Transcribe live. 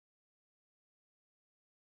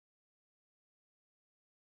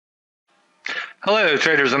Hello,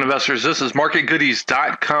 traders and investors. This is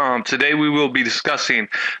MarketGoodies.com. Today we will be discussing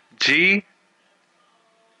Gtgp.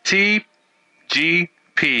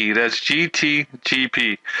 That's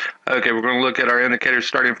Gtgp. Okay, we're going to look at our indicators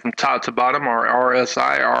starting from top to bottom. Our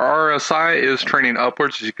RSI. Our RSI is trending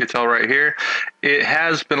upwards, as you can tell right here. It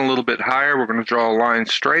has been a little bit higher. We're going to draw a line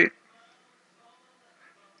straight.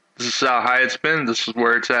 This is how high it's been. This is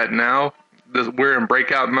where it's at now. We're in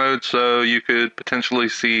breakout mode, so you could potentially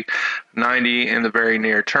see 90 in the very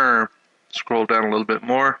near term. Scroll down a little bit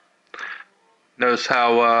more. Notice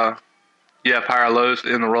how you have higher lows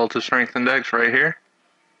in the relative strength index right here.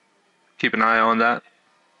 Keep an eye on that.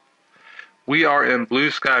 We are in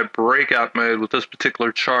blue sky breakout mode with this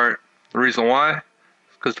particular chart. The reason why is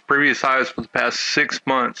because the previous highs for the past 6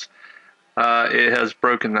 months, it has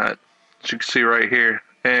broken that, as you can see right here.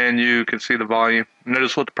 And you can see the volume.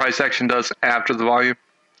 Notice what the price action does after the volume.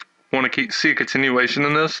 Want to see a continuation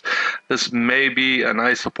in this. This may be a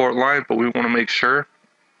nice support line, but we want to make sure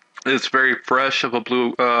it's very fresh of a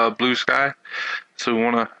blue sky. So we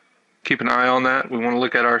want to keep an eye on that. We want to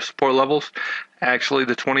look at our support levels. Actually,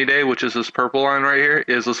 the 20-day, which is this purple line right here,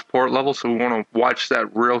 is a support level. So we want to watch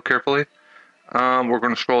that real carefully. We're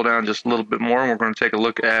going to scroll down just a little bit more, and we're going to take a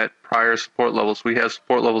look at prior support levels. We have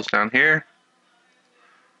support levels down here,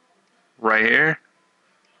 right here,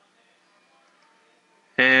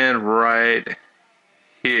 and right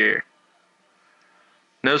here.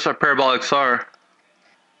 Notice our parabolic SAR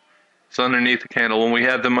is underneath the candle. When we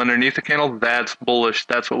have them underneath the candle, that's bullish.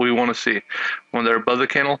 That's what we want to see. When they're above the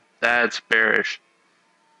candle, that's bearish.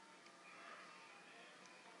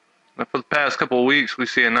 Now for the past couple of weeks, we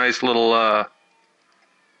see a nice little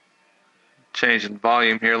change in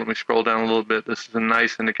volume here. Let me scroll down a little bit. This is a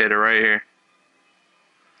nice indicator right here.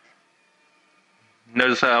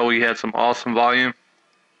 Notice how we had some awesome volume,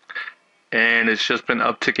 and it's just been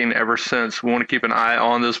upticking ever since. We want to keep an eye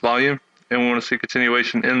on this volume, and we want to see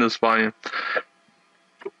continuation in this volume.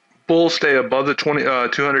 Bulls stay above the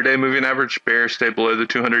 200-day moving average. Bears stay below the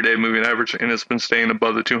 200-day moving average, and it's been staying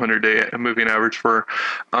above the 200-day moving average for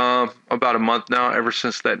about a month now, ever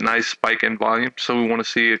since that nice spike in volume. So we want to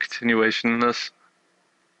see a continuation in this.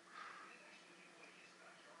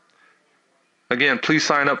 Again, please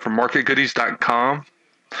sign up for MarketGoodies.com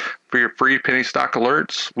for your free penny stock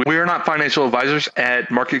alerts. We are not financial advisors at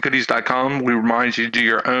MarketGoodies.com. We remind you to do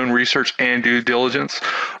your own research and due diligence.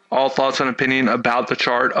 All thoughts and opinion about the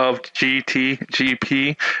chart of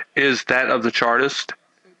Gtgp is that of the chartist.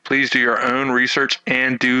 Please do your own research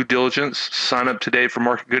and due diligence. Sign up today for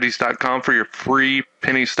MarketGoodies.com for your free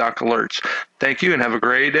penny stock alerts. Thank you and have a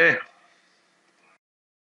great day.